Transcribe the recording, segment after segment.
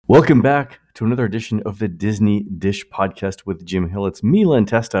Welcome back to another edition of the Disney Dish Podcast with Jim Hill. It's me, Len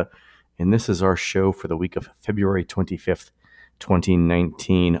Testa, and this is our show for the week of February 25th,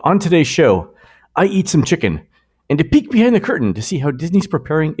 2019. On today's show, I eat some chicken and a peek behind the curtain to see how Disney's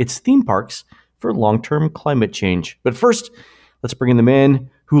preparing its theme parks for long-term climate change. But first, let's bring in the man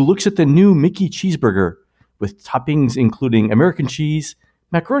who looks at the new Mickey cheeseburger with toppings including American cheese,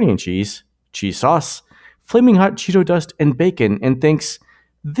 macaroni and cheese, cheese sauce, flaming hot Cheeto dust, and bacon, and thinks,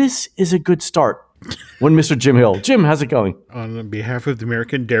 this is a good start. One Mr. Jim Hill. Jim, how's it going? On behalf of the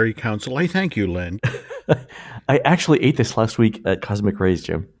American Dairy Council, I thank you, Len. I actually ate this last week at Cosmic Rays,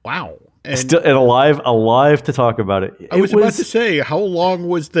 Jim. Wow. And alive to talk about it. I was about to say, how long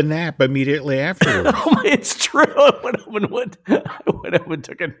was the nap immediately afterwards? It's true. I went home and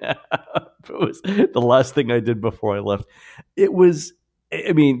took a nap. It was the last thing I did before I left. It was,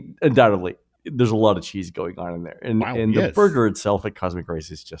 undoubtedly, there's a lot of cheese going on in there. And the burger itself at Cosmic Rays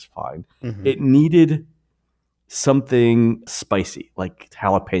is just fine. Mm-hmm. It needed something spicy, like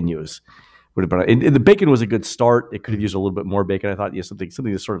jalapenos. Would have been, and the bacon was a good start. It could have used a little bit more bacon. I thought, something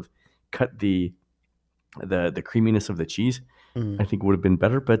to sort of cut the creaminess of the cheese. I think would have been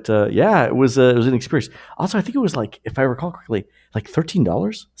better. But it was an experience. Also, I think it was like, if I recall correctly, like $13,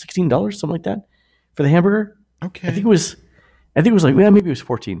 $16, something like that for the hamburger. Okay. I think it was like, maybe it was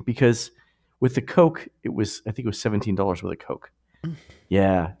 14 because with the Coke, I think it was $17 with a Coke.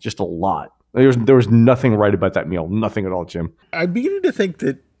 Yeah, just a lot. There was nothing right about that meal. Nothing at all, Jim. I'm beginning to think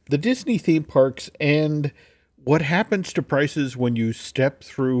that the Disney theme parks and what happens to prices when you step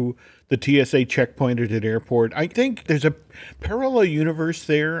through the TSA checkpoint at an airport, I think there's a parallel universe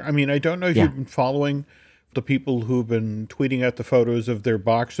there. I mean, I don't know if you've been following the people who've been tweeting out the photos of their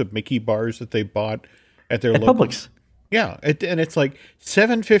box of Mickey bars that they bought at their local Publix. Yeah, and it's like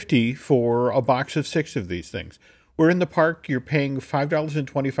 $7.50 for a box of 6 of these things. Where in the park, you're paying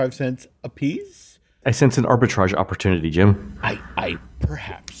 $5.25 a piece. I sense an arbitrage opportunity, Jim. I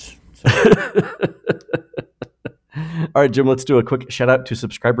perhaps. All right, Jim, let's do a quick shout out to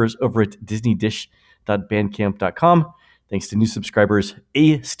subscribers over at disneydish.bandcamp.com. Thanks to new subscribers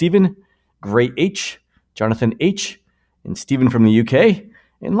A. Stephen, Gray H, Jonathan H, and Stephen from the UK,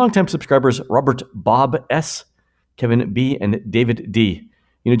 and longtime subscribers Robert Bob S, Kevin B, and David D.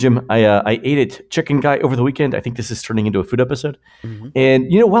 Jim, I ate at Chicken Guy over the weekend. I think this is turning into a food episode. Mm-hmm. And,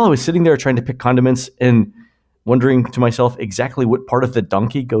 while I was sitting there trying to pick condiments and wondering to myself exactly what part of the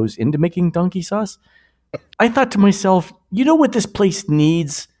donkey goes into making donkey sauce, I thought to myself, what this place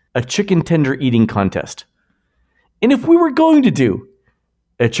needs? A chicken tender eating contest. And if we were going to do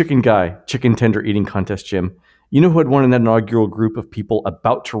a Chicken Guy chicken tender eating contest, Jim, who had won in that inaugural group of people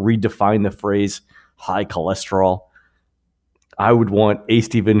about to redefine the phrase high cholesterol? I would want A.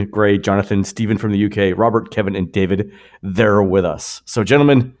 Stephen, Gray, Jonathan, Stephen from the UK, Robert, Kevin, and David there with us. So,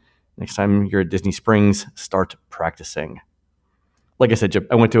 gentlemen, next time you're at Disney Springs, start practicing. Like I said, Jim,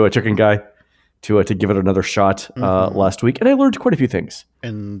 I went to a Chicken Guy to give it another shot last week, and I learned quite a few things.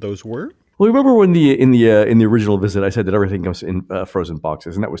 And those were? Well, remember when in the original visit, I said that everything comes in frozen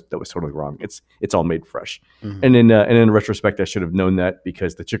boxes, and that was totally wrong. It's all made fresh. Mm-hmm. And in retrospect, I should have known that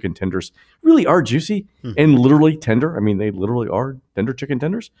because the chicken tenders really are juicy and literally tender. I mean, they literally are tender chicken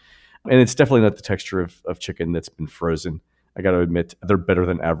tenders, and it's definitely not the texture of chicken that's been frozen. I got to admit, they're better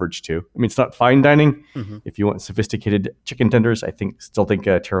than average too. I mean, it's not fine dining. Mm-hmm. If you want sophisticated chicken tenders, I still think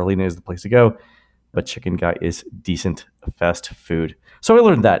Terralina is the place to go. But Chicken Guy is decent fast food. So I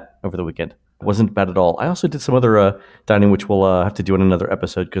learned that over the weekend. It wasn't bad at all. I also did some other dining, which we'll have to do in another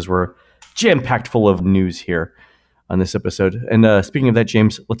episode because we're jam-packed full of news here on this episode. And speaking of that,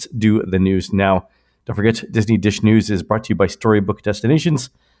 James, let's do the news now. Don't forget, Disney Dish News is brought to you by Storybook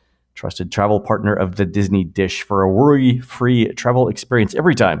Destinations, trusted travel partner of the Disney Dish for a worry-free travel experience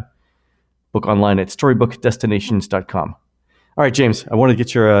every time. Book online at storybookdestinations.com. All right, James, I want to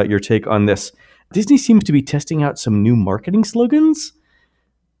get your take on this. Disney seems to be testing out some new marketing slogans.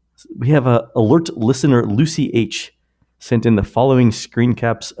 We have alert listener Lucy H. sent in the following screen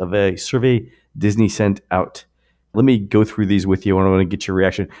caps of a survey Disney sent out. Let me go through these with you, and I want to get your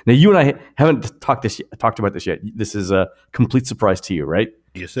reaction. Now, you and I haven't talked about this yet. This is a complete surprise to you, right?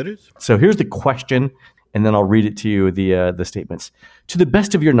 Yes, it is. So here's the question, and then I'll read it to you, the statements. To the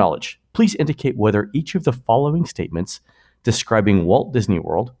best of your knowledge, please indicate whether each of the following statements describing Walt Disney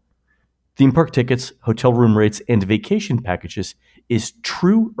World, theme park tickets, hotel room rates, and vacation packages is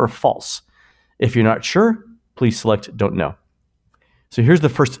true or false. If you're not sure, please select don't know. So here's the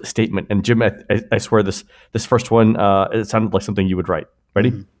first statement. And Jim, I swear this first one, it sounded like something you would write.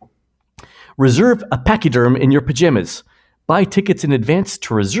 Ready? Mm-hmm. Reserve a pachyderm in your pajamas. Buy tickets in advance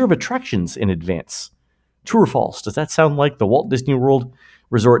to reserve attractions in advance. True or false? Does that sound like the Walt Disney World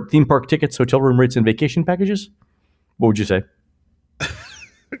resort theme park tickets, hotel room rates, and vacation packages? What would you say?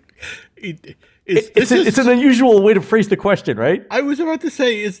 It's an unusual way to phrase the question, right? I was about to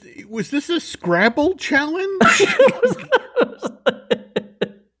say, was this a Scrabble challenge?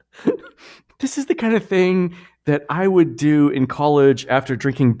 This is the kind of thing that I would do in college after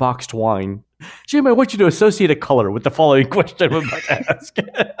drinking boxed wine. Jim, I want you to associate a color with the following question I'm about to ask.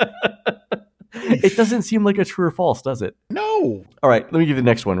 It doesn't seem like a true or false, does it? No. All right, let me give you the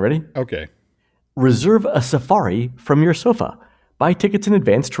next one. Ready? Okay. Reserve a safari from your sofa. Buy tickets in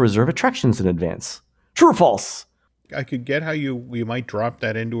advance to reserve attractions in advance. True or false? I could get how you might drop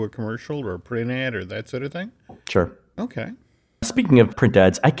that into a commercial or a print ad or that sort of thing. Sure. Okay. Speaking of print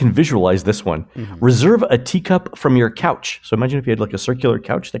ads, I can visualize this one. Mm-hmm. Reserve a teacup from your couch. So imagine if you had like a circular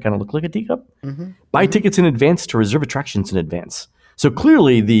couch that kind of looked like a teacup. Mm-hmm. Buy tickets in advance to reserve attractions in advance. So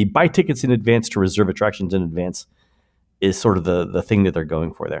clearly the buy tickets in advance to reserve attractions in advance is sort of the thing that they're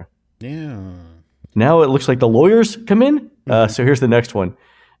going for there. Yeah. Now it looks like the lawyers come in. So here's the next one.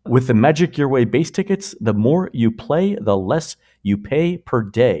 With the Magic Your Way base tickets, the more you play, the less you pay per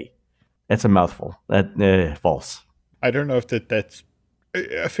day. That's a mouthful. False. I don't know if that's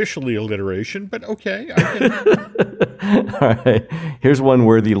officially alliteration, but okay. All right. Here's one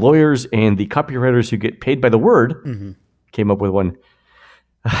where the lawyers and the copywriters who get paid by the word came up with one.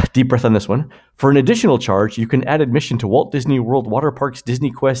 Deep breath on this one. For an additional charge, you can add admission to Walt Disney World Water Parks,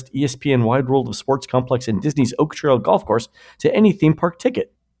 Disney Quest, ESPN Wide World of Sports Complex, and Disney's Oak Trail Golf Course to any theme park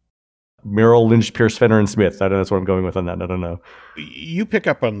ticket. Merrill Lynch, Pierce, Fenner, and Smith. I don't know. That's what I'm going with on that. I don't know. You pick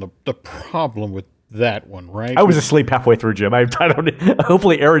up on the problem with that one, right? I was asleep halfway through, Jim. I don't.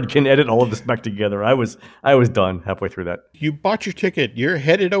 Hopefully, Aaron can edit all of this back together. I was done halfway through that. You bought your ticket. You're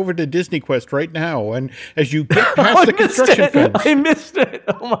headed over to Disney Quest right now, and as you get past the construction fence, I missed it.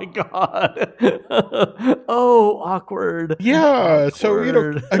 Oh my god. Oh, awkward. Yeah. Awkward.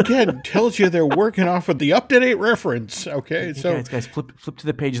 So again, tells you they're working off of the up-to-date reference. Okay. Hey, so guys, flip to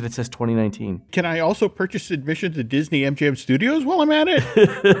the page that says 2019. Can I also purchase admission to Disney MGM Studios while I'm at it?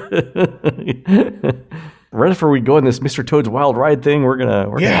 Right after we go on this Mr. Toad's Wild Ride thing, we're gonna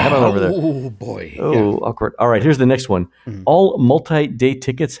head on over there. Oh boy. Awkward. All right, here's the next one. All multi-day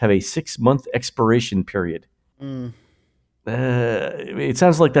tickets have a 6-month expiration period. It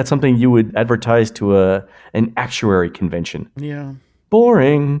sounds like that's something you would advertise to an actuary convention. Yeah.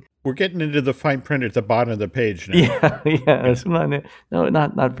 Boring. We're getting into the fine print at the bottom of the page now. Yeah. It's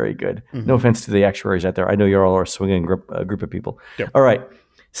not very good. No offense to the actuaries out there. I know you're all a swinging group of people. Yep. All right.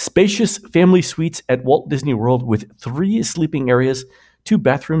 Spacious family suites at Walt Disney World with 3 sleeping areas, 2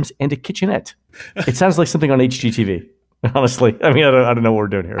 bathrooms, and a kitchenette. It sounds like something on HGTV. Honestly, I mean, I don't know what we're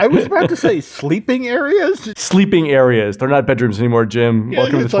doing here. I was about to say sleeping areas. Sleeping areas. They're not bedrooms anymore, Jim.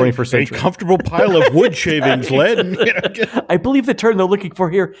 Welcome to the 21st century. A comfortable pile of wood shavings, lead. I believe the term they're looking for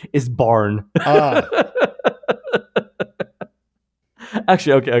here is barn.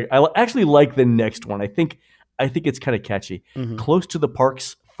 Actually, okay. I actually like the next one. I think it's kind of catchy. Close to the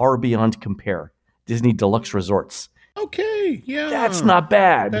parks, far beyond compare. Disney Deluxe Resorts. Okay, yeah. That's not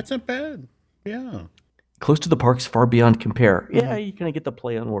bad. That's not bad. Yeah. Close to the parks, far beyond compare. Yeah, you kind of get the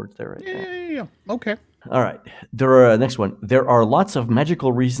play on words there, right? Yeah. Okay. All right. Next one. There are lots of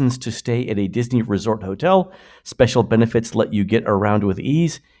magical reasons to stay at a Disney resort hotel. Special benefits let you get around with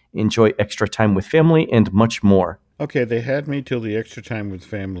ease, enjoy extra time with family, and much more. Okay, they had me till the extra time with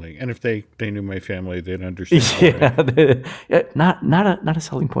family, and if they knew my family, they'd understand. Yeah, not a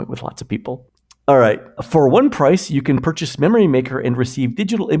selling point with lots of people. All right, for one price, you can purchase Memory Maker and receive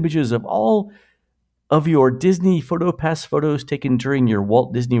digital images of all of your Disney PhotoPass photos taken during your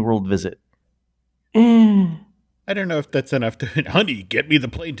Walt Disney World visit. I don't know if that's enough to. Honey, get me the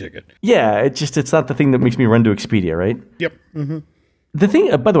plane ticket. Yeah, it's not the thing that makes me run to Expedia, right? Yep. Mm-hmm. The thing,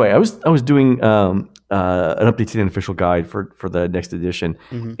 by the way, I was doing an update to the unofficial guide for the next edition,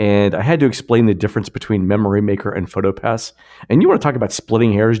 and I had to explain the difference between Memory Maker and PhotoPass. And you want to talk about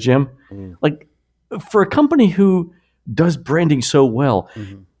splitting hairs, Jim? Like, for a company who does branding so well,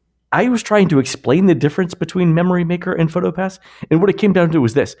 I was trying to explain the difference between Memory Maker and PhotoPass, and what it came down to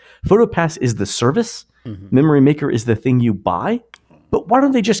was this: PhotoPass is the service, Memory Maker is the thing you buy. But why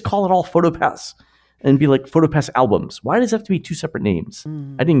don't they just call it all PhotoPass? And be like PhotoPass albums. Why does it have to be 2 separate names?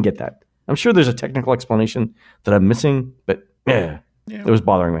 I didn't get that. I'm sure there's a technical explanation that I'm missing, but it was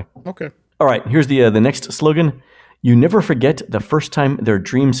bothering me. Okay. All right, here's the next slogan. You never forget the first time their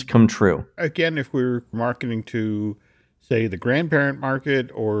dreams come true. Again, if we're marketing to, say, the grandparent market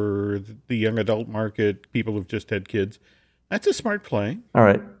or the young adult market, people who've just had kids, that's a smart play. All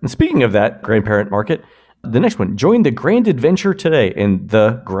right. And speaking of that grandparent market, The next one, join the Grand Adventure today, and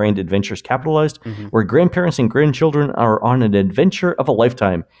the Grand Adventure is capitalized, where grandparents and grandchildren are on an adventure of a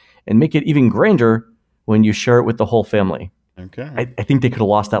lifetime, and make it even grander when you share it with the whole family. Okay. I think they could have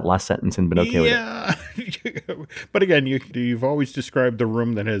lost that last sentence and been okay with it. Yeah. But again, you've always described the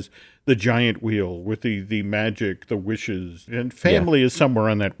room that has the giant wheel with the magic, the wishes, and family is somewhere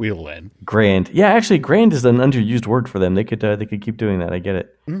on that wheel then. Grand. Yeah, actually, grand is an underused word for them. They could keep doing that. I get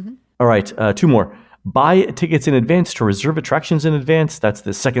it. All right, two more. Buy tickets in advance to reserve attractions in advance. That's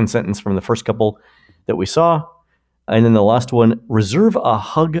the second sentence from the first couple that we saw. And then the last one, reserve a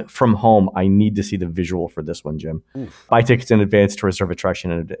hug from home. I need to see the visual for this one, Jim. Oof. Buy tickets in advance to reserve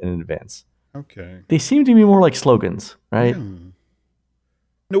attraction in advance. Okay. They seem to be more like slogans, right?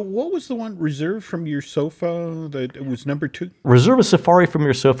 No, what was the one reserved from your sofa? That it was number 2. Reserve a safari from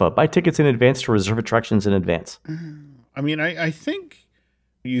your sofa. Buy tickets in advance to reserve attractions in advance. I mean, I think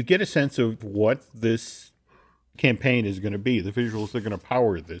you get a sense of what this campaign is going to be, the visuals that are going to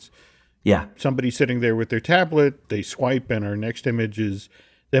power this. Yeah. Somebody sitting there with their tablet, they swipe, and our next image is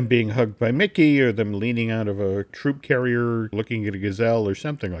them being hugged by Mickey or them leaning out of a troop carrier looking at a gazelle or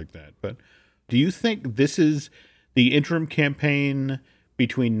something like that. But do you think this is the interim campaign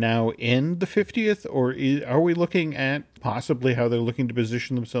between now and the 50th, or are we looking at possibly how they're looking to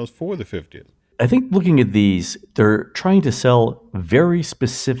position themselves for the 50th? I think looking at these, they're trying to sell very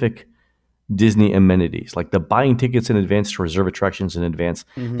specific Disney amenities, like the buying tickets in advance to reserve attractions in advance.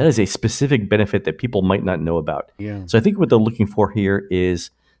 That is a specific benefit that people might not know about. Yeah. So I think what they're looking for here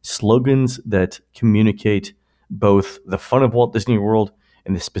is slogans that communicate both the fun of Walt Disney World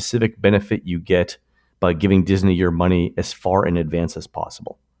and the specific benefit you get by giving Disney your money as far in advance as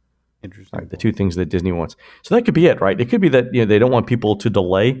possible. Interesting. Right, the two things that Disney wants. So that could be it, right? It could be that they don't want people to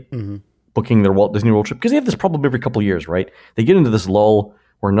delay booking their Walt Disney World trip, because they have this problem every couple of years, right? They get into this lull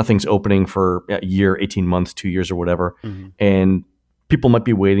where nothing's opening for a year, 18 months, 2 years or whatever. And people might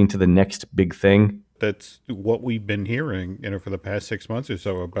be waiting to the next big thing. That's what we've been hearing, for the past 6 months or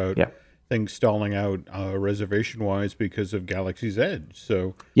so about things stalling out reservation-wise because of Galaxy's Edge.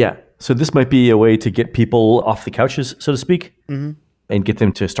 So this might be a way to get people off the couches, so to speak, and get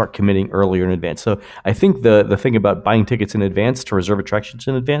them to start committing earlier in advance. So I think the thing about buying tickets in advance to reserve attractions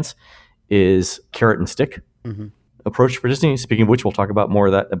in advance is carrot and stick approach for Disney. Speaking of which, we'll talk about more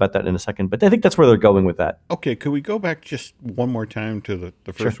of about that in a second. But I think that's where they're going with that. Okay, could we go back just one more time to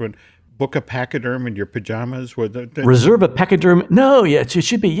the first one? Book a pachyderm in your pajamas? Reserve a pachyderm? No, it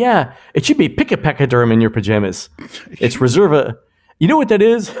should be, It should be pick a pachyderm in your pajamas. It's reserve a... You know what that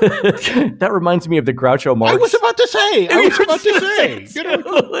is? That reminds me of the Groucho Marx. I was about to say.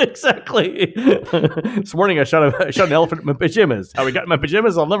 Exactly. This morning I shot an elephant in my pajamas. How we got in my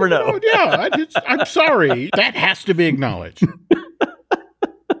pajamas, I'll never know. I'm sorry. That has to be acknowledged.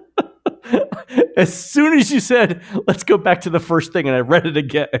 As soon as you said, let's go back to the first thing, and I read it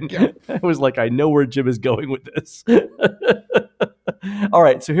again, I was like, I know where Jim is going with this. All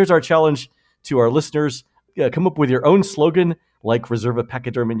right, so here's our challenge to our listeners. Come up with your own slogan, like reserve a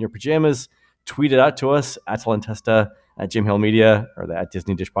pachyderm in your pajamas. Tweet it out to us at Talentesta, at Jim Hill Media, or the at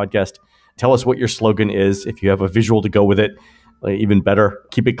Disney Dish Podcast. Tell us what your slogan is. If you have a visual to go with it, even better.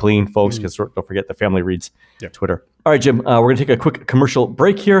 Keep it clean, folks, because don't forget the family reads Twitter. All right, Jim, we're going to take a quick commercial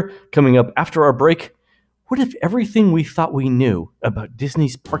break here. Coming up after our break, what if everything we thought we knew about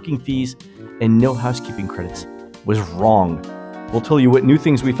Disney's parking fees and no housekeeping credits was wrong? We'll tell you what new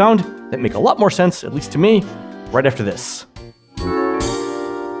things we found that make a lot more sense, at least to me, right after this.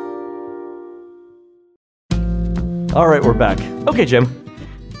 All right, we're back. Okay, Jim.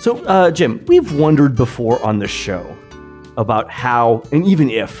 So, Jim, we've wondered before on the show about how, and even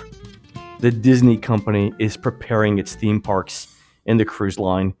if, the Disney company is preparing its theme parks and the cruise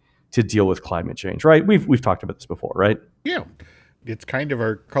line to deal with climate change, right? We've talked about this before, right? Yeah. It's kind of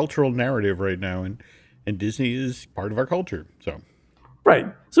our cultural narrative right now, and Disney is part of our culture, so... Right.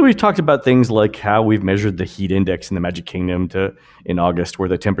 So we've talked about things like how we've measured the heat index in the Magic Kingdom in August, where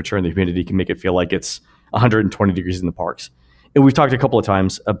the temperature and the humidity can make it feel like it's 120 degrees in the parks. And we've talked a couple of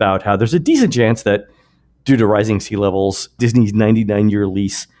times about how there's a decent chance that due to rising sea levels, Disney's 99-year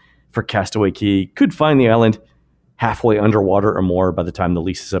lease for Castaway Cay could find the island halfway underwater or more by the time the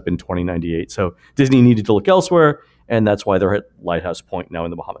lease is up in 2098. So Disney needed to look elsewhere, and that's why they're at Lighthouse Point now in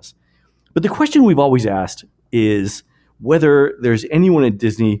the Bahamas. But the question we've always asked is whether there's anyone at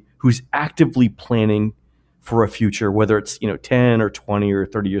Disney who's actively planning for a future, whether it's 10 or 20 or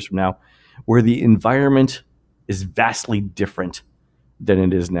 30 years from now, where the environment is vastly different than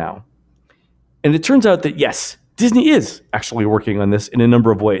it is now. And it turns out that, yes, Disney is actually working on this in a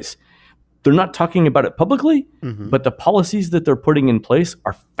number of ways. They're not talking about it publicly, but the policies that they're putting in place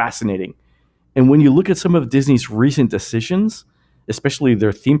are fascinating. And when you look at some of Disney's recent decisions, especially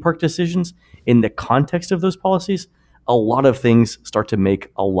their theme park decisions, in the context of those policies, a lot of things start to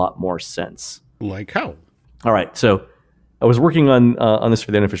make a lot more sense. Like how? All right, so I was working on this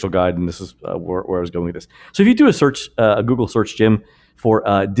for the unofficial guide, and this is where I was going with this. So if you do a search, a Google search, Jim, for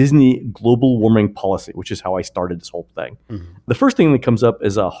Disney global warming policy, which is how I started this whole thing, the first thing that comes up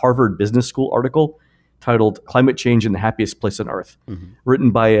is a Harvard Business School article titled "Climate Change in the Happiest Place on Earth,"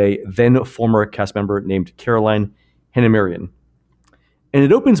 written by a then former cast member named Caroline Hennemarian. And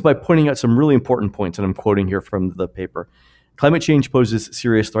it opens by pointing out some really important points, and I'm quoting here from the paper. Climate change poses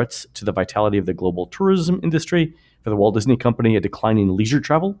serious threats to the vitality of the global tourism industry. For the Walt Disney Company, a decline in leisure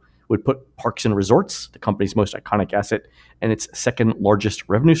travel would put parks and resorts, the company's most iconic asset and its second largest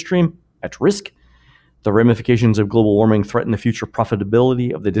revenue stream, at risk. The ramifications of global warming threaten the future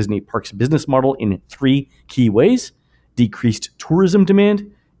profitability of the Disney Parks business model in 3 key ways: decreased tourism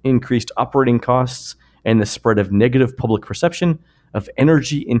demand, increased operating costs, and the spread of negative public perception of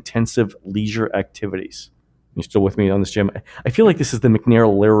energy-intensive leisure activities. You still with me on this, Jim? I feel like this is the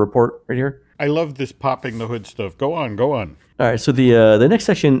McNair-Lair report right here. I love this popping the hood stuff. Go on. All right, so the next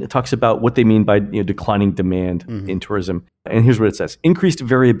section talks about what they mean by declining demand in tourism. And here's what it says. Increased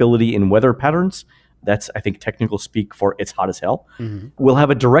variability in weather patterns, that's, I think, technical speak for it's hot as hell, will have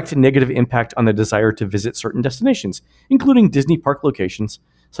a direct negative impact on the desire to visit certain destinations, including Disney park locations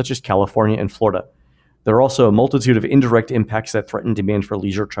such as California and Florida. There are also a multitude of indirect impacts that threaten demand for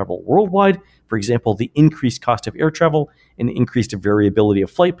leisure travel worldwide. For example, the increased cost of air travel and increased variability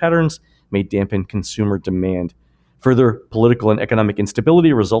of flight patterns may dampen consumer demand. Further, political and economic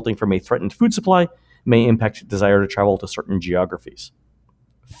instability resulting from a threatened food supply may impact desire to travel to certain geographies.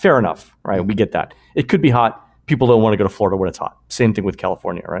 Fair enough, right? We get that. It could be hot. People don't want to go to Florida when it's hot. Same thing with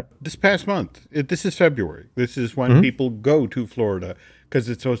California, right? This past month, this is February. This is when people go to Florida because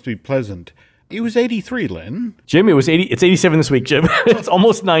it's supposed to be pleasant. It was 83, Len. Jim, it was 80. It's 87 this week, Jim. It's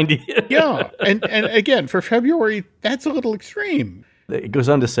almost 90. Yeah. And again, for February, that's a little extreme. It goes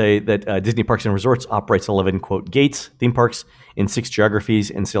on to say that Disney Parks and Resorts operates 11, quote, gates, theme parks in 6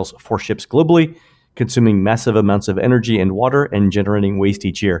 geographies and sails 4 ships globally, consuming massive amounts of energy and water and generating waste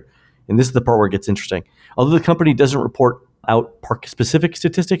each year. And this is the part where it gets interesting. Although the company doesn't report out park-specific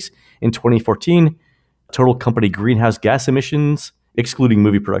statistics, in 2014, total company greenhouse gas emissions, excluding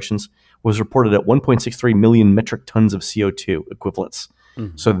movie productions, was reported at 1.63 million metric tons of CO2 equivalents.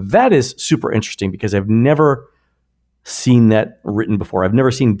 So that is super interesting because I've never seen that written before. I've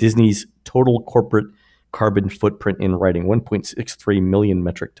never seen Disney's total corporate carbon footprint in writing, 1.63 million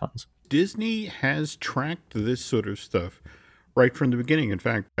metric tons. Disney has tracked this sort of stuff right from the beginning. In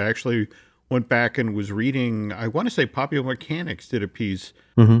fact, I actually went back and was reading, I want to say Popular Mechanics did a piece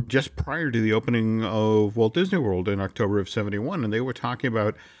just prior to the opening of Walt Disney World in October of 71. And they were talking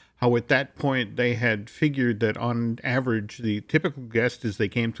about how at that point they had figured that on average, the typical guest as they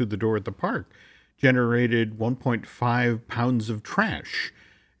came through the door at the park generated 1.5 pounds of trash.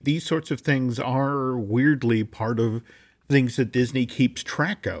 These sorts of things are weirdly part of things that Disney keeps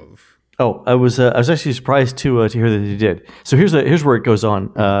track of. Oh, I was actually surprised to hear that they did. So here's where it goes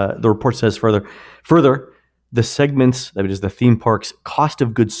on. The report says further, the segments, that is the theme park's cost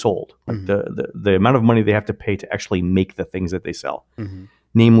of goods sold, like the amount of money they have to pay to actually make the things that they sell,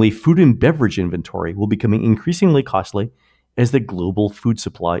 namely food and beverage inventory, will become increasingly costly as the global food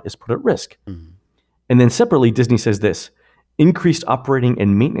supply is put at risk. And then separately, Disney says this: increased operating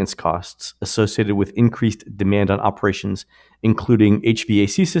and maintenance costs associated with increased demand on operations, including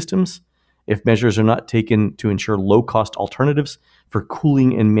HVAC systems, if measures are not taken to ensure low-cost alternatives for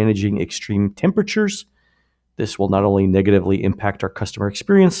cooling and managing extreme temperatures. This will not only negatively impact our customer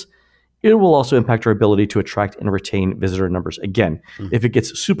experience, it will also impact our ability to attract and retain visitor numbers. Again, if it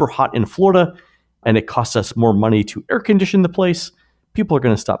gets super hot in Florida and it costs us more money to air condition the place, people are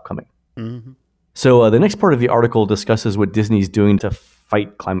going to stop coming. So the next part of the article discusses what Disney's doing to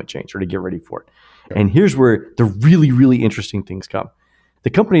fight climate change or to get ready for it. And here's where the really, really interesting things come. The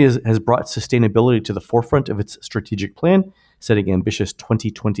company has brought sustainability to the forefront of its strategic plan, setting ambitious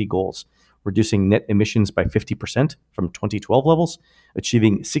 2020 goals, reducing net emissions by 50% from 2012 levels,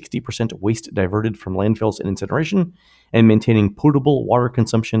 achieving 60% waste diverted from landfills and incineration, and maintaining potable water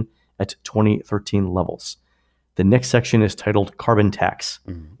consumption at 2013 levels. The next section is titled Carbon Tax.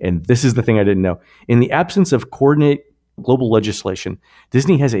 And this is the thing I didn't know. In the absence of coordinate global legislation,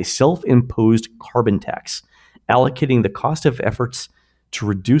 Disney has a self-imposed carbon tax, allocating the cost of efforts to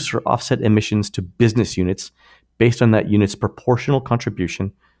reduce or offset emissions to business units based on that unit's proportional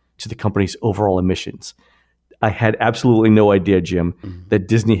contribution to the company's overall emissions. I had absolutely no idea, Jim, that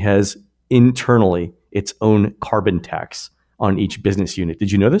Disney has internally its own carbon tax on each business unit.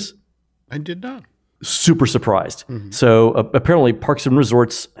 Did you know this? I did not. Super surprised. So apparently Parks and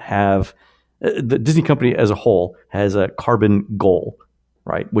Resorts have, the Disney company as a whole has a carbon goal,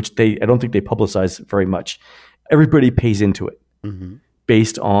 right? Which I don't think they publicize very much. Everybody pays into it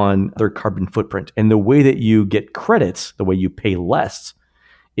based on their carbon footprint. And the way that you get credits, the way you pay less,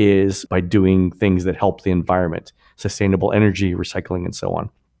 is by doing things that help the environment, sustainable energy, recycling, and so on.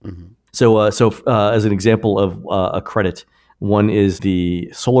 So as an example of a credit, one is the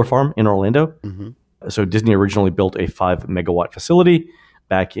solar farm in Orlando. So Disney originally built a 5 megawatt facility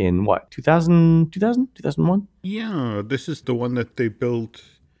back in 2001? Yeah, this is the one that they built.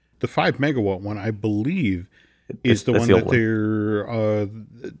 The 5 megawatt one, I believe, is the That's one the that old one.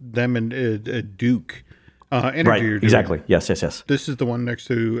 they're them and Duke Energy Right, are doing. exactly. Yes. This is the one next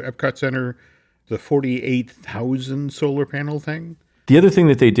to Epcot Center, the 48,000 solar panel thing. The other thing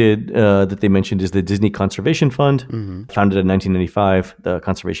that they did that they mentioned is the Disney Conservation Fund, founded in 1995. The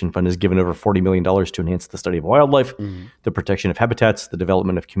Conservation Fund has given over $40 million to enhance the study of wildlife, the protection of habitats, the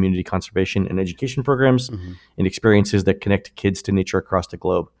development of community conservation and education programs, and experiences that connect kids to nature across the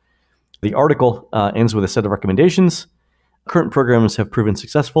globe. The article ends with a set of recommendations. Current programs have proven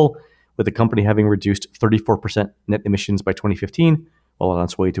successful, with the company having reduced 34% net emissions by 2015, well on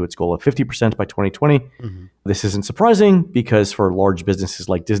its way to its goal of 50% by 2020. This isn't surprising because for large businesses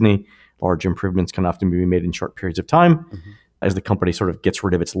like Disney, large improvements can often be made in short periods of time as the company sort of gets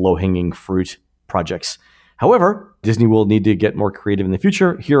rid of its low-hanging fruit projects. However, Disney will need to get more creative in the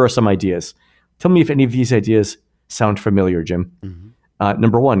future. Here are some ideas. Tell me if any of these ideas sound familiar, Jim.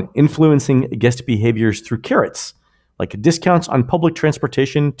 Number one, influencing guest behaviors through carrots, like discounts on public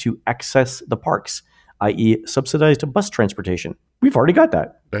transportation to access the parks, i.e. subsidized bus transportation. We've already got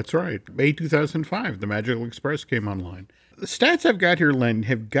that. That's right. May 2005, the Magical Express came online. The stats I've got here, Len,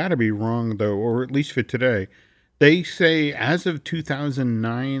 have got to be wrong, though, or at least for today. They say as of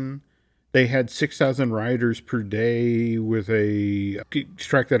 2009, they had 6,000 riders per day with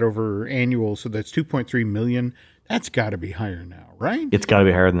extract that over annual, so that's 2.3 million. That's got to be higher now, right? It's got to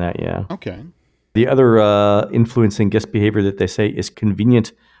be higher than that, yeah. Okay. The other influencing guest behavior that they say is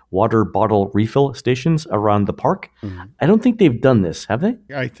convenient water bottle refill stations around the park. I don't think they've done this, have they?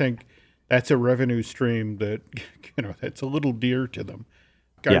 I think that's a revenue stream that, that's a little dear to them.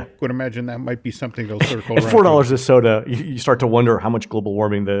 I would imagine that might be something they'll circle At around. $4 a soda, you start to wonder how much global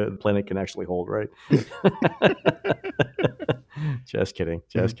warming the planet can actually hold, right? Just kidding.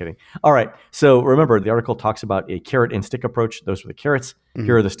 All right. So remember, the article talks about a carrot and stick approach. Those are the carrots.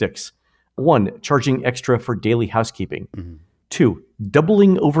 Here are the sticks. 1, charging extra for daily housekeeping. 2,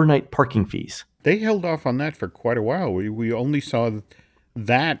 doubling overnight parking fees. They held off on that for quite a while. We only saw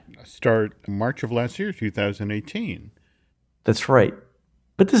that start March of last year, 2018. That's right.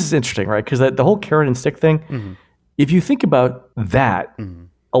 But this is interesting, right? Because the whole carrot and stick thing, if you think about that,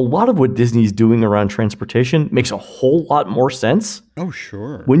 a lot of what Disney's doing around transportation makes a whole lot more sense. Oh,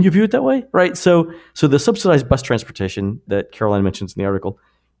 sure. When you view it that way, right? So the subsidized bus transportation that Caroline mentions in the article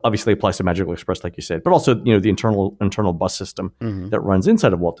obviously applies to Magical Express, like you said, but also the internal bus system that runs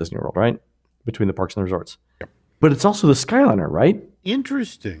inside of Walt Disney World, right, between the parks and the resorts. Yep. But it's also the Skyliner, right?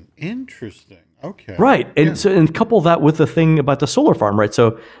 Interesting. Okay. Right. And so and couple that with the thing about the solar farm, right?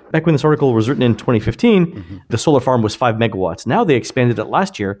 So back when this article was written in 2015, the solar farm was 5 megawatts. Now they expanded it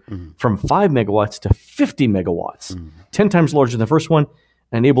last year from 5 megawatts to 50 megawatts, 10 times larger than the first one,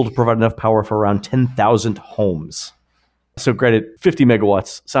 and able to provide enough power for around 10,000 homes. So granted, 50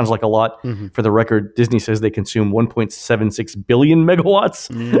 megawatts sounds like a lot. For the record, Disney says they consume 1.76 billion megawatts,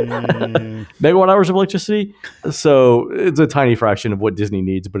 megawatt hours of electricity. So it's a tiny fraction of what Disney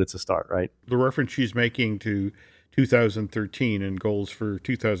needs, but it's a start, right? The reference she's making to 2013 and goals for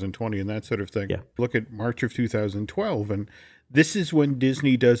 2020 and that sort of thing. Yeah. Look at March of 2012, and this is when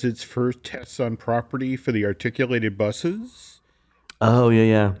Disney does its first tests on property for the articulated buses. Oh,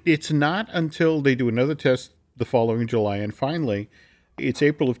 yeah. It's not until they do another test the following July, and finally, it's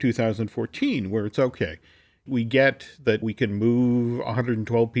April of 2014 where it's okay. We get that we can move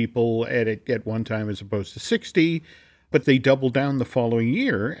 112 people at one time as opposed to 60, but they double down the following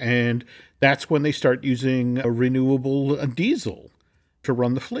year, and that's when they start using a renewable diesel to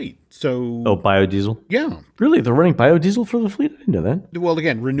run the fleet. So, biodiesel? Yeah. Really? They're running biodiesel for the fleet? I didn't know that. Well,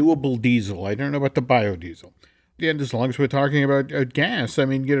 again, renewable diesel. I don't know about the biodiesel. And as long as we're talking about gas, I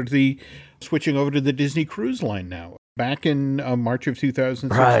mean, the switching over to the Disney Cruise Line now. Back in March of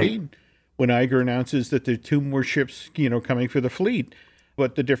 2016, when Iger announces that there are 2 more ships, coming for the fleet.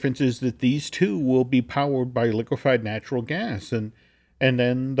 But the difference is that these 2 will be powered by liquefied natural gas. And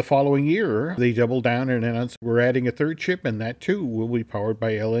then the following year, they double down and announce we're adding a 3rd ship, and that too will be powered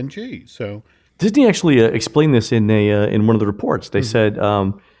by LNG. So Disney actually explained this in one of the reports. They said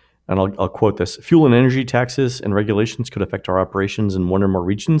and I'll quote this: "Fuel and energy taxes and regulations could affect our operations in one or more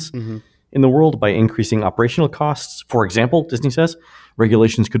regions in the world by increasing operational costs. For example," Disney says,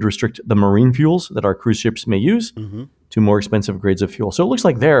 "regulations could restrict the marine fuels that our cruise ships may use to more expensive grades of fuel." So it looks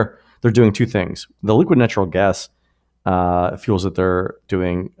like they're doing two things. The liquid natural gas fuels that they're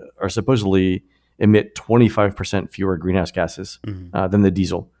doing are supposedly emit 25% fewer greenhouse gases than the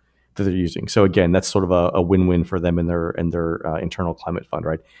diesel that they're using. So again, that's sort of a win-win for them and their internal climate fund,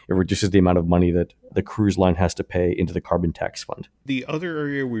 right? It reduces the amount of money that the cruise line has to pay into the carbon tax fund. The other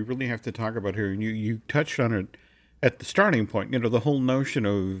area we really have to talk about here, and you touched on it at the starting point, the whole notion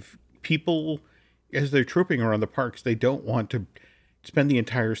of people, as they're trooping around the parks, they don't want to spend the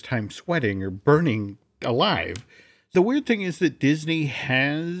entire time sweating or burning alive. The weird thing is that Disney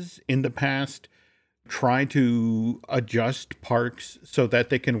has, in the past, tried to adjust parks so that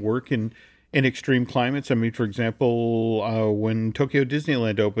they can work in extreme climates. I mean, for example, when Tokyo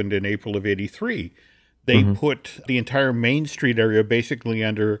Disneyland opened in April of '83, they put the entire Main Street area basically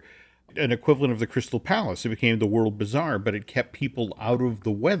under an equivalent of the Crystal Palace. It became the World Bazaar, but it kept people out of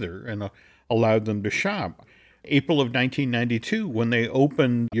the weather and allowed them to shop. April of 1992, when they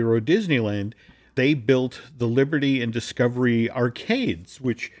opened Euro Disneyland, they built the Liberty and Discovery arcades,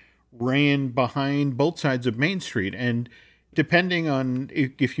 which ran behind both sides of Main Street. And depending on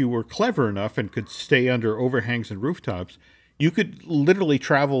if you were clever enough and could stay under overhangs and rooftops, you could literally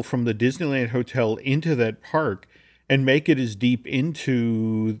travel from the Disneyland Hotel into that park and make it as deep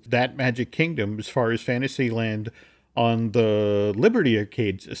into that Magic Kingdom as far as Fantasyland on the Liberty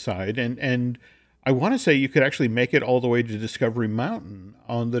arcades aside. And I want to say you could actually make it all the way to Discovery Mountain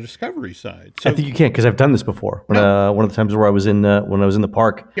on the Discovery side. So, I think you can, because I've done this before. When, one of the times where I was in when I was in the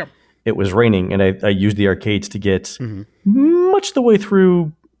park, it was raining, and I used the arcades to get much the way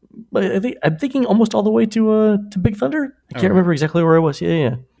through. I'm thinking almost all the way to Big Thunder. I can't remember exactly where I was.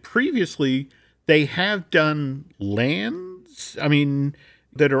 Yeah. Previously, they have done lands,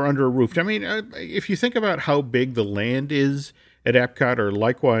 that are under a roof. If you think about how big the land is at Epcot, or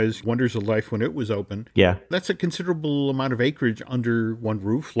likewise Wonders of Life when it was open, that's a considerable amount of acreage under one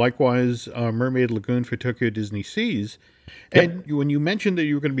roof. Likewise, Mermaid Lagoon for Tokyo Disney Seas. And when you mentioned that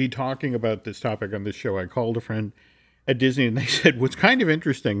you were going to be talking about this topic on this show, I called a friend at Disney, and they said what's kind of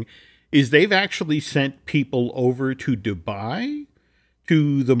interesting is they've actually sent people over to Dubai,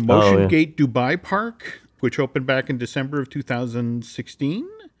 to the Motion Gate Dubai Park, which opened back in December of 2016.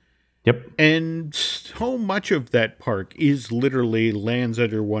 Yep. And so much of that park is literally lands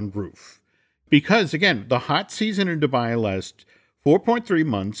under one roof. Because, again, the hot season in Dubai lasts 4.3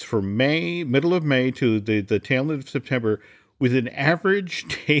 months from middle of May to the tail end of September, with an average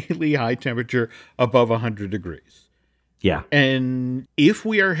daily high temperature above 100 degrees. Yeah. And if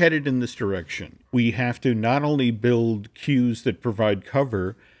we are headed in this direction, we have to not only build queues that provide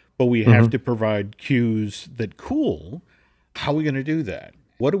cover, but we have to provide queues that cool. How are we going to do that?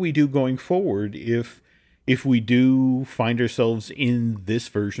 What do we do going forward if we do find ourselves in this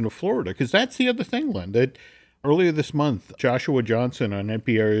version of Florida? Because that's the other thing, Len, that earlier this month, Joshua Johnson on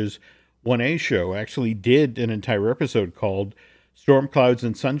NPR's 1A show actually did an entire episode called Storm Clouds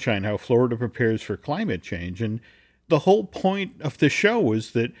and Sunshine, How Florida Prepares for Climate Change. And the whole point of the show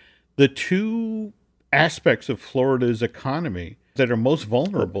was that the two aspects of Florida's economy that are most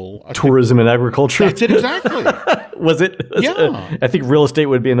vulnerable. Tourism and agriculture. That's it, exactly. Was it? Yeah. I think real estate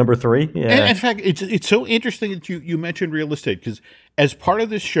would be a number 3. Yeah. And in fact, it's so interesting that you mentioned real estate, because as part of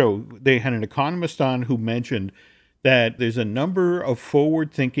this show, they had an economist on who mentioned that there's a number of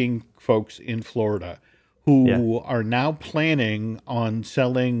forward-thinking folks in Florida who are now planning on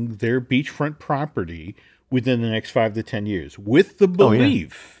selling their beachfront property within the next 5 to 10 years, with the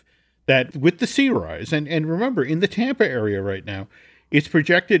belief that with the sea rise, and remember, in the Tampa area right now, it's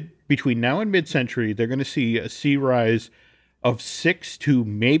projected between now and mid-century, they're going to see a sea rise of 6 to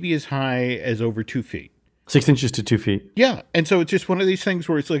maybe as high as over 2 feet. 6 inches to 2 feet. Yeah, and so it's just one of these things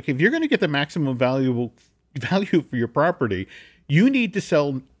where it's like, if you're going to get the maximum value for your property, you need to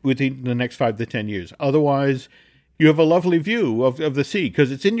sell within the next 5 to 10 years. Otherwise, you have a lovely view of the sea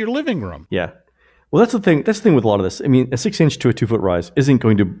because it's in your living room. Yeah. Well, that's the thing. That's the thing with a lot of this. I mean, a 6-inch to a 2-foot rise isn't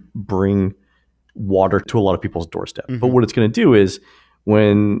going to bring water to a lot of people's doorstep. But what it's going to do is,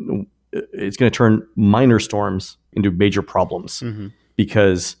 when it's going to turn minor storms into major problems,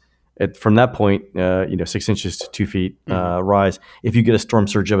 because from that point, 6 inches to 2 feet rise. If you get a storm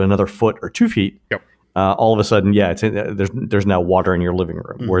surge of another foot or 2 feet, all of a sudden, there's now water in your living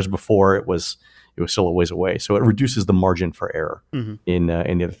room. Whereas before it was still a ways away. So it reduces the margin for error in the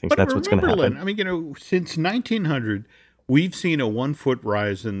other things. But that's what's going to happen. Lynn, since 1900, we've seen a 1 foot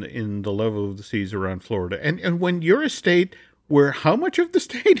rise in the level of the seas around Florida. And when your estate where how much of the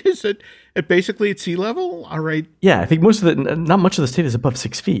state is at basically at sea level? All right. Yeah, I think most of not much of the state is above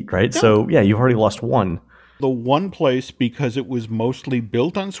 6 feet, right? No. So yeah, you've already lost one. The one place, because it was mostly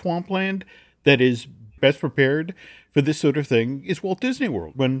built on swampland, that is best prepared for this sort of thing is Walt Disney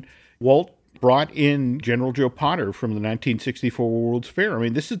World. When Walt brought in General Joe Potter from the 1964 World's Fair, I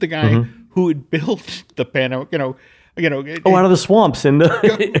mean, this is the guy who had built the Out of the swamps and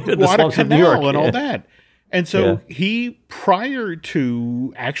the swamps of New York and all that. And so he, prior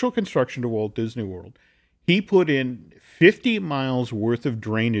to actual construction to Walt Disney World, he put in 50 miles worth of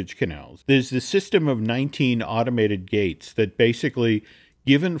drainage canals. There's this system of 19 automated gates that basically,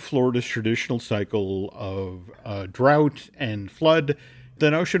 given Florida's traditional cycle of drought and flood,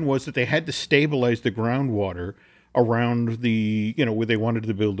 the notion was that they had to stabilize the groundwater around the, where they wanted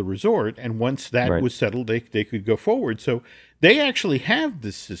to build the resort. And once that was settled, they could go forward. So they actually have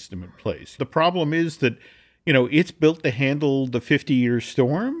this system in place. The problem is that, it's built to handle the 50-year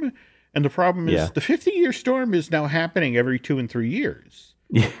storm. And the problem is the 50-year storm is now happening every 2 and 3 years.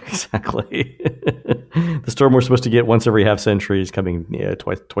 Yeah, exactly. The storm we're supposed to get once every half century is coming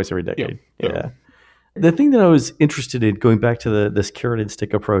twice every decade. Yeah. The thing that I was interested in, going back to this carrot and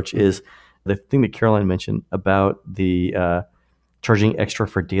stick approach, is the thing that Caroline mentioned about the charging extra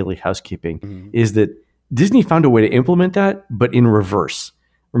for daily housekeeping, is that Disney found a way to implement that, but in reverse.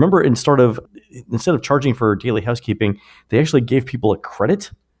 Remember, instead of charging for daily housekeeping, they actually gave people a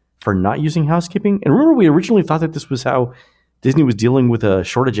credit for not using housekeeping. And remember, we originally thought that this was how Disney was dealing with a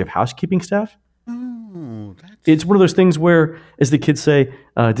shortage of housekeeping staff. It's one of those things where, as the kids say,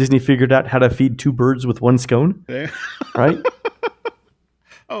 Disney figured out how to feed 2 birds with 1 scone, right?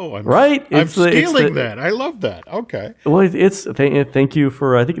 I'm stealing that. I love that. Okay. Well, thank you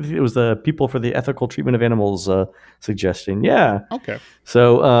for, I think it was the People for the Ethical Treatment of Animals suggestion. Yeah. Okay.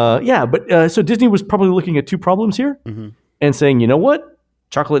 So, so Disney was probably looking at 2 problems here and saying, you know what?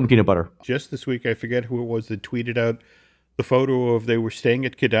 Chocolate and peanut butter. Just this week, I forget who it was that tweeted out the photo of they were staying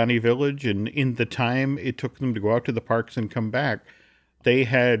at Kidani Village, and in the time it took them to go out to the parks and come back, they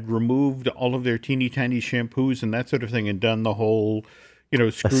had removed all of their teeny tiny shampoos and that sort of thing and done the whole,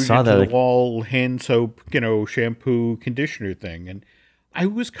 screwed into the wall, hand soap, shampoo, conditioner thing. And I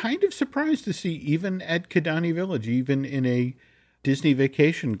was kind of surprised to see, even at Kidani Village, even in a Disney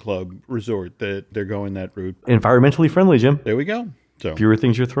Vacation Club resort, that they're going that route. Environmentally friendly, Jim. There we go. So. Fewer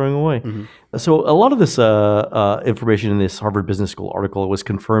things you're throwing away. So a lot of this information in this Harvard Business School article was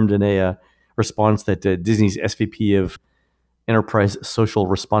confirmed in a response that Disney's SVP of Enterprise Social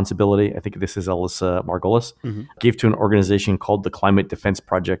Responsibility, I think this is Ellis Margolis, gave to an organization called the Climate Defense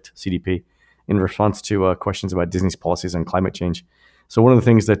Project, CDP, in response to questions about Disney's policies on climate change. So one of the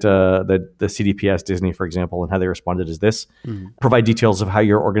things that the CDP asked Disney, for example, and how they responded is this: provide details of how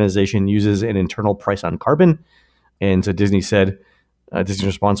your organization uses an internal price on carbon. And so Disney said, Disney's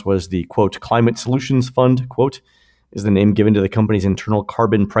response was the, quote, Climate Solutions Fund, quote, is the name given to the company's internal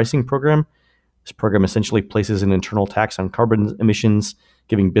carbon pricing program. This program essentially places an internal tax on carbon emissions,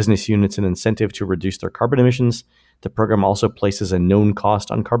 giving business units an incentive to reduce their carbon emissions. The program also places a known cost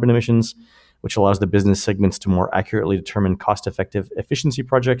on carbon emissions, which allows the business segments to more accurately determine cost-effective efficiency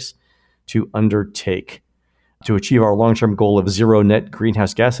projects to undertake. To achieve our long-term goal of 0 net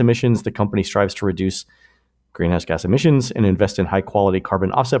greenhouse gas emissions, the company strives to reduce greenhouse gas emissions and invest in high-quality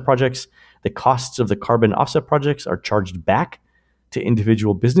carbon offset projects. The costs of the carbon offset projects are charged back to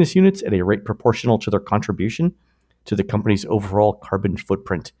individual business units at a rate proportional to their contribution to the company's overall carbon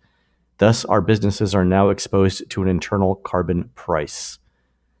footprint. Thus, our businesses are now exposed to an internal carbon price.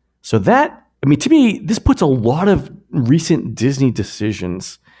 So that, to me, this puts a lot of recent Disney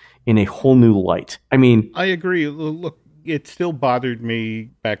decisions in a whole new light. I agree. Look, it still bothered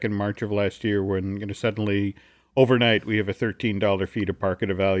me back in March of last year when suddenly overnight we have a $13 fee to park at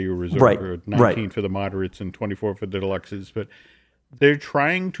a value resort, or $19 for the moderates and $24 for the deluxes. But they're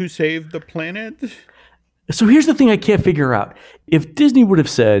trying to save the planet. So here's the thing I can't figure out. If Disney would have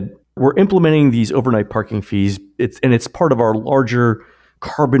said, we're implementing these overnight parking fees, it's part of our larger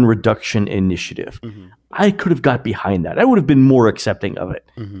carbon reduction initiative, I could have got behind that. I would have been more accepting of it.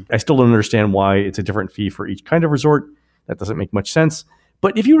 I still don't understand why it's a different fee for each kind of resort. That doesn't make much sense.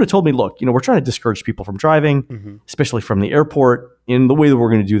 But if you would have told me, look, we're trying to discourage people from driving, especially from the airport, and the way that we're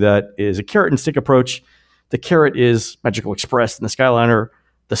going to do that is a carrot and stick approach. The carrot is Magical Express and the Skyliner.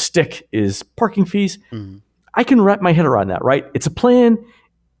 The stick is parking fees. I can wrap my head around that, right? It's a plan.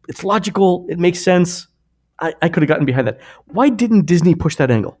 It's logical. It makes sense. I could have gotten behind that. Why didn't Disney push that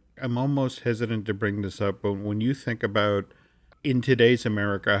angle? I'm almost hesitant to bring this up, but when you think about in today's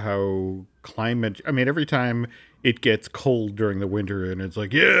America how every time it gets cold during the winter and it's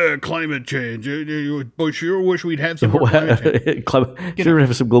like, yeah, climate change. But sure wish we'd had some more climate change. Should we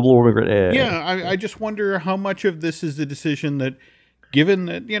have some global warming? Yeah, I just wonder how much of this is the decision that, given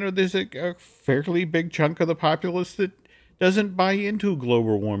that, there's a fairly big chunk of the populace that doesn't buy into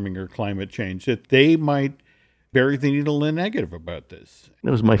global warming or climate change, that they might bury the needle in the negative about this.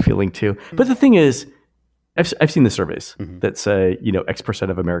 That was my feeling too. But the thing is, I've seen the surveys that say, X%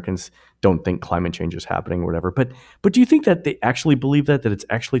 of Americans don't think climate change is happening or whatever. But do you think that they actually believe that it's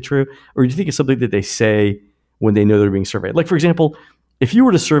actually true? Or do you think it's something that they say when they know they're being surveyed? Like, for example, if you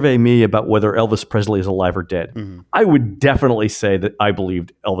were to survey me about whether Elvis Presley is alive or dead, I would definitely say that I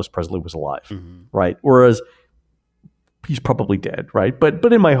believed Elvis Presley was alive, right? Whereas he's probably dead, right?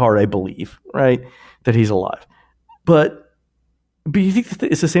 But in my heart, I believe, right, that he's alive. But you think that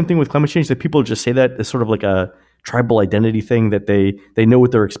it's the same thing with climate change, that people just say that as sort of like a tribal identity thing, that they know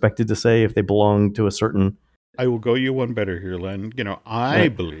what they're expected to say if they belong to a certain... I will go you one better here, Len. I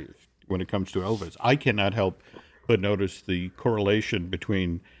believe when it comes to Elvis, I cannot help but notice the correlation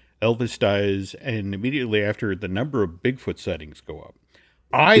between Elvis dies and immediately after the number of Bigfoot sightings go up.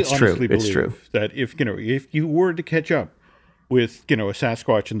 I honestly believe that if you were to catch up with, a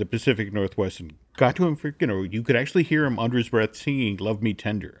Sasquatch in the Pacific Northwest and got to him for, you could actually hear him under his breath singing "Love Me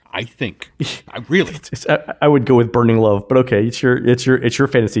Tender." I think, I would go with "Burning Love," but okay, it's your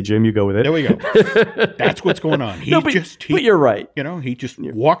fantasy, Jim. You go with it. There we go. That's what's going on. But you're right. He just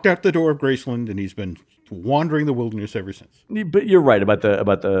walked out the door of Graceland and he's been wandering the wilderness ever since. But you're right about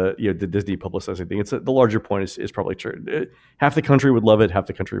the the Disney publicizing thing. It's the larger point is probably true. Half the country would love it, half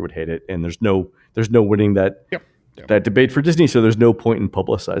the country would hate it, and there's no winning that. Yep. That debate for Disney, so there's no point in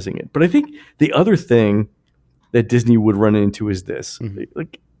publicizing it. But I think the other thing that Disney would run into is this: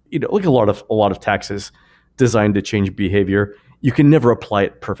 like a lot of taxes designed to change behavior, you can never apply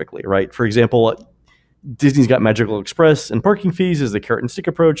it perfectly, right? For example, Disney's got Magical Express and parking fees as the carrot and stick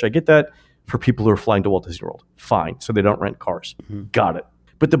approach. I get that for people who are flying to Walt Disney World, fine, so they don't rent cars, got it.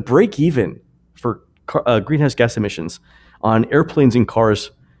 But the break even for greenhouse gas emissions on airplanes and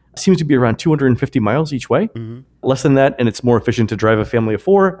cars seems to be around 250 miles each way. Less than that, and it's more efficient to drive a family of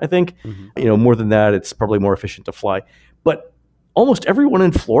four, I think. More than that, it's probably more efficient to fly. But almost everyone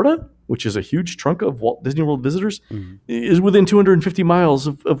in Florida, which is a huge chunk of Walt Disney World visitors, is within 250 miles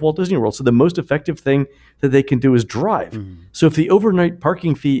of Walt Disney World. So the most effective thing that they can do is drive. So if the overnight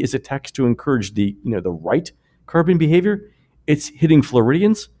parking fee is a tax to encourage the right carbon behavior, it's hitting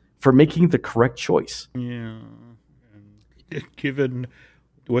Floridians for making the correct choice. Yeah. Given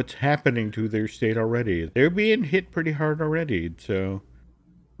what's happening to their state already, they're being hit pretty hard already. So,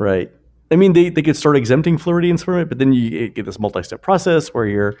 right. I mean, they could start exempting Floridians from it, but then you get this multi-step process where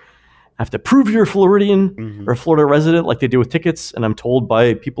you have to prove you're a Floridian or a Florida resident, like they do with tickets. And I'm told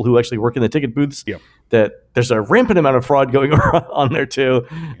by people who actually work in the ticket booths that there's a rampant amount of fraud going on there too.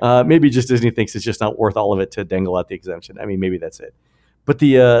 Maybe just Disney thinks it's just not worth all of it to dangle out the exemption. I mean, maybe that's it. But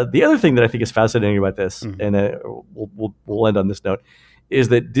the other thing that I think is fascinating about this, and we'll end on this note, is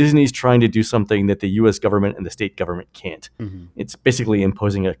that Disney's trying to do something that the U.S. government and the state government can't. It's basically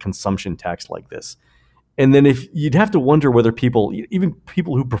imposing a consumption tax like this. And then if you'd have to wonder whether even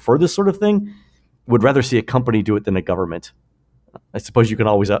people who prefer this sort of thing, would rather see a company do it than a government. I suppose you can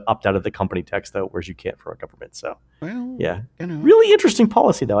always opt out of the company tax, though, whereas you can't for a government. So, really interesting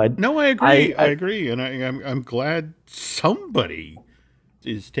policy, though. I agree. I agree. And I'm glad somebody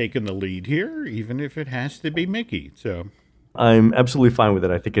is taking the lead here, even if it has to be Mickey. So I'm absolutely fine with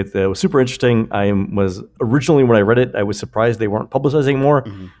it. I think it was super interesting. Was originally, when I read it, I was surprised they weren't publicizing more.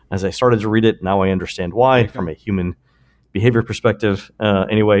 As I started to read it, now I understand why from a human behavior perspective.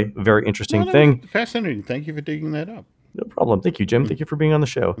 Anyway, very interesting thing. Fascinating. Thank you for digging that up. No problem. Thank you, Jim. Thank you for being on the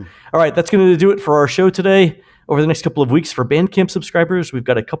show. All right, that's going to do it for our show today. Over the next couple of weeks for Bandcamp subscribers, we've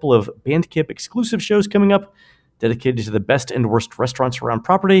got a couple of Bandcamp exclusive shows coming up dedicated to the best and worst restaurants around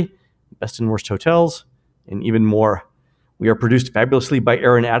property, best and worst hotels, and even more. We are produced fabulously by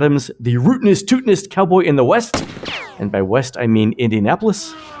Aaron Adams, the rootinest, tootinest cowboy in the West. And by West, I mean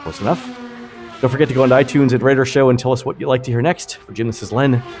Indianapolis. Close enough. Don't forget to go on iTunes and rate our show and tell us what you'd like to hear next. For Jim, this is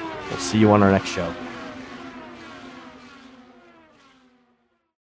Len. We'll see you on our next show.